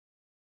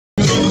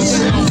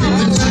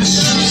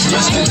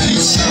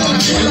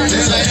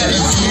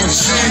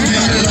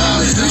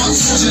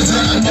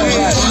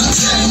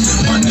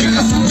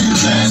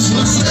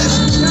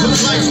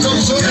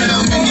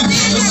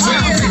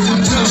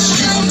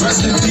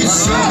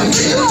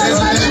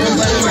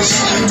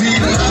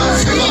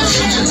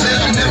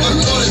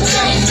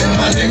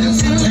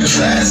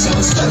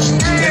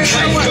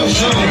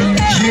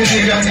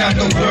I got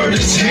the word,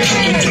 it's him.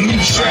 The blue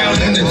trial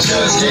and the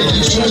judge gave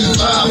you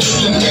 25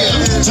 with the nail.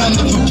 Time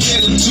to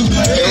forget it too.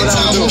 Every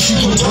time when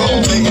people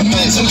roll,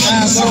 imagine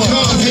how it's come.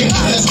 Hey,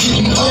 let's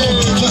keep them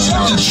old. Plus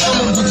with the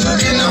trouble, but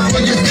looking out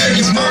for your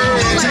baby's mom.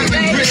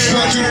 Taking risks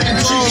while you in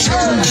the truth.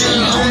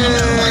 Getting on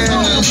them like in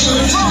the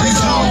hood.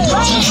 These all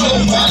touching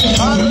nobody.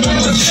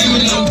 Remember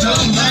gaming them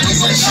dumb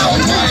ladies at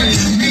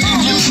SHAWTIES. Me and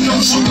you know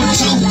true or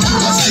two.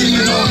 I see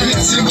it on the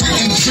ticket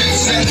and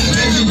tricks and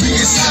maybe we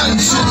get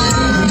silent too.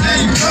 Now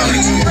you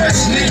coming.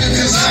 Rest nigga,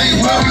 cause I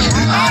ain't worried.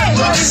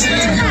 I'm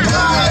saying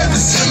goodbye at the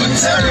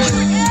cemetery.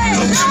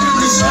 No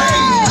memories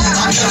rain.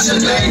 I got your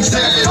name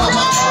tatted on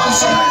my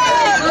arms.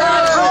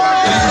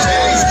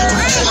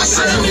 I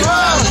said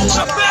goodbye.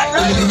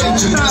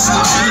 Into the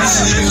streets,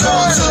 it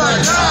goes till I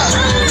die.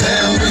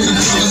 Damn, really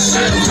good,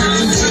 said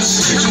really good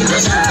shit.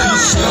 Rest in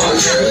peace, y'all.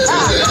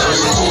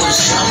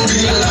 I'm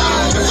being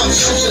loud. If I'm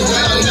something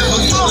that I never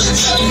thought to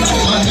tell you,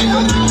 my nigga,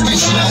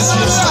 these last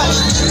ones touch.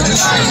 And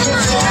I ain't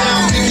gonna fall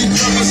down,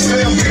 nigga.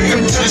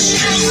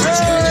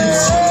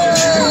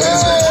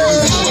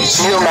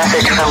 New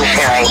message from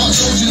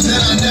Sherry.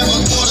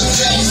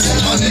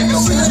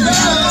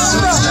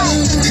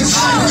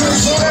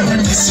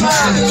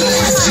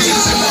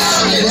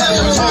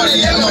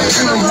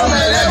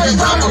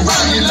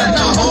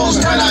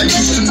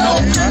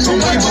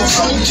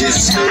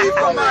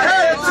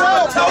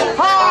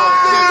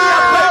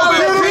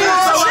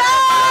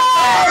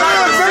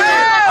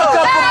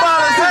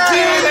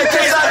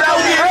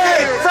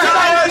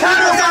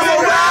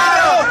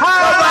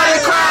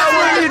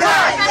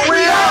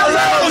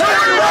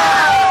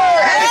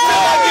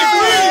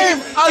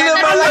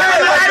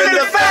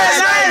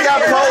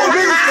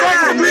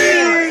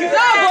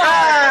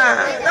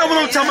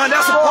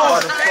 That's a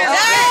part.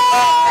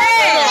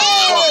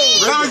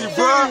 Love you,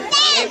 bro.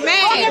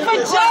 Amen. For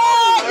joy,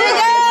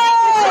 nigga.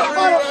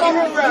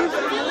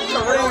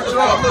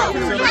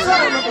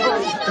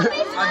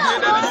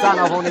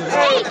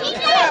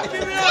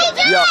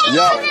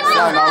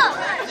 Sign off.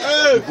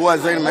 Boy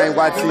Zay, man,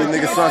 Y.T.E,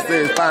 nigga, Sunset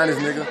is finest,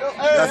 nigga.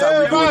 That's how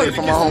we doing it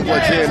from my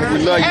homeboy Jed, nigga. We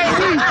love you.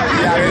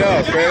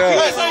 Yeah, straight up.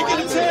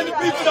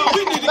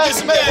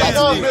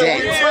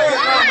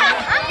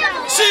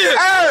 Shit,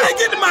 hey,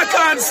 get in my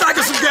car and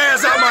sucking some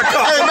gas out my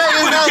car. Hey, man,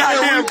 with a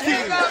goddamn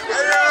kid.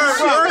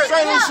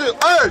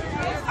 Hey,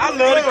 I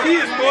love the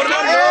kids more than I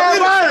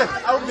love you.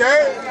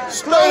 okay.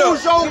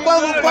 Lose your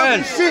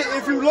motherfucking shit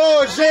if you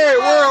love Jed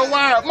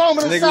worldwide.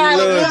 Moment of silence. Nigga, we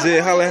love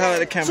Jed. Holla at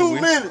the camera. 2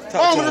 minutes.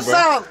 Moment of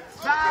silence.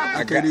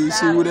 I can't even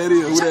see who that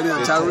is. Who that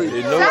is? Tyree.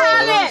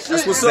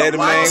 That's what's up.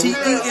 Y.T.E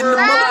in the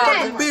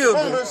motherfucking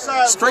building.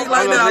 Straight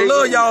like that. I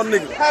love y'all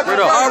niggas.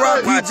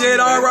 R.I.P.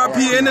 Jed,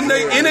 R.I.P. Any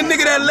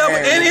nigga that love,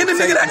 any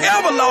nigga that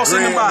ever lost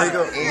anybody.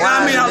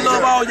 I mean, I love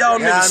all y'all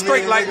niggas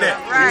straight like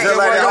that. Just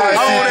like that.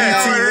 All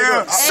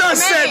that.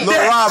 Sunset Lil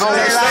Rob on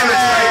that. Straight like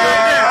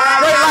that.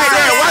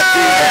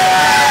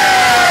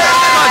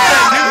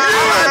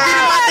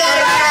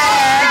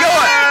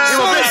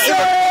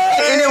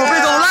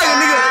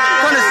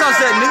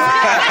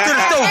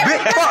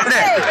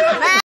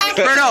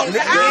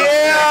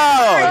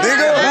 Yeah,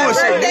 nigga.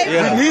 Bullshit.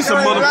 We need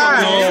some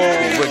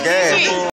motherfucking